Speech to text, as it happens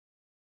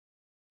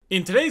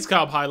In today's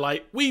COBB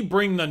highlight, we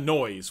bring the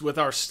noise with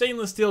our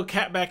stainless steel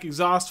catback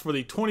exhaust for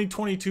the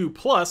 2022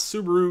 Plus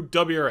Subaru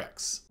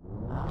WRX.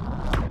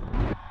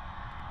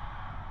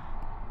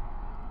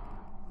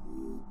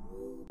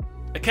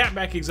 A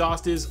catback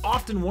exhaust is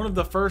often one of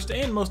the first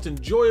and most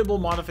enjoyable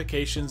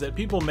modifications that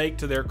people make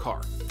to their car.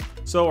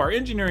 So our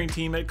engineering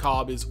team at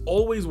COBB is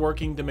always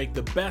working to make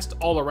the best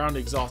all-around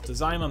exhaust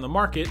design on the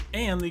market,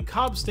 and the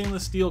COBB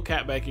stainless steel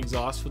catback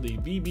exhaust for the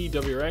VB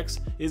WRX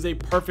is a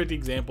perfect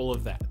example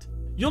of that.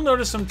 You'll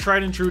notice some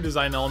tried and true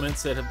design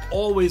elements that have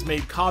always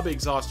made COBB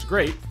exhaust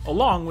great,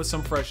 along with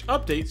some fresh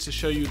updates to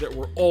show you that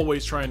we're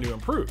always trying to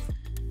improve.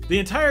 The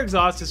entire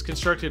exhaust is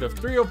constructed of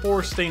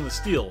 304 stainless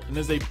steel and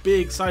is a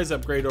big size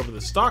upgrade over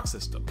the stock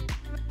system.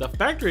 The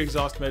factory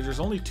exhaust measures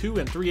only 2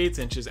 3/8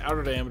 inches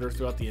outer diameter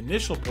throughout the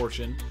initial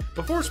portion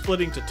before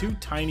splitting to two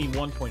tiny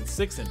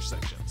 1.6 inch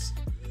sections.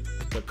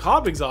 The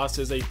COBB exhaust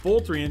is a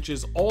full 3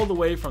 inches all the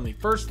way from the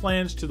first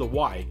flange to the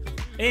Y,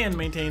 and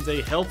maintains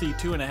a healthy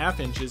 2.5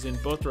 inches in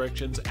both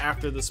directions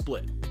after the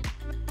split.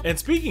 And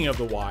speaking of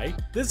the Y,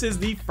 this is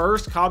the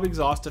first COBB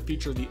exhaust to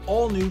feature the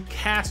all-new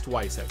cast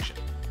Y section.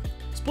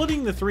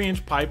 Splitting the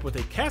 3-inch pipe with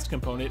a cast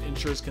component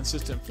ensures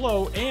consistent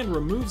flow and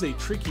removes a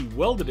tricky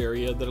welded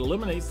area that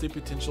eliminates the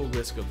potential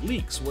risk of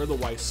leaks where the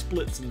Y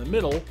splits in the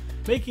middle,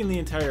 making the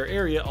entire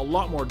area a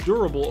lot more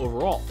durable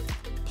overall.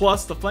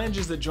 Plus, the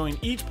flanges that join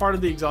each part of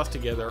the exhaust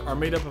together are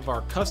made up of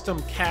our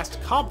custom cast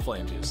COBB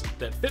flanges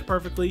that fit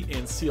perfectly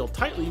and seal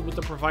tightly with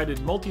the provided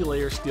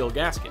multi-layer steel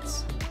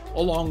gaskets,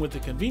 along with the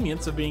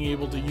convenience of being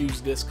able to use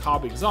this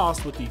COBB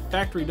exhaust with the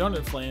factory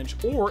donut flange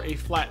or a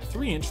flat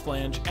 3-inch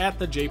flange at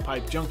the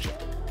J-pipe junction.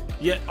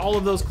 Yet all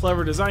of those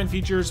clever design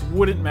features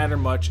wouldn't matter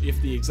much if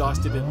the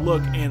exhaust didn't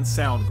look and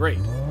sound great.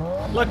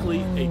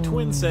 Luckily, a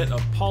twin set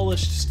of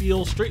polished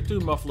steel straight-through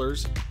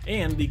mufflers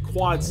and the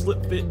quad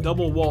slip-fit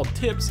double-walled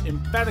tips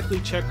emphatically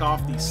check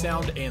off the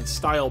sound and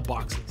style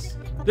boxes.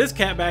 This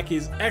catback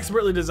is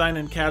expertly designed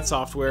in CAD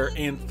software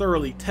and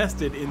thoroughly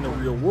tested in the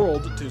real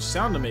world to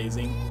sound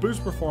amazing,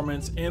 boost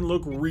performance, and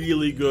look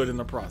really good in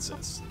the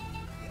process.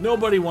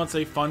 Nobody wants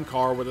a fun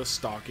car with a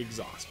stock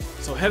exhaust.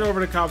 So head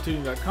over to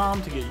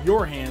cobbtuning.com to get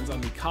your hands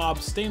on the COBB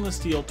stainless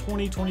steel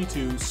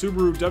 2022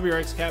 Subaru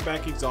WRX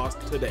catback exhaust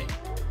today.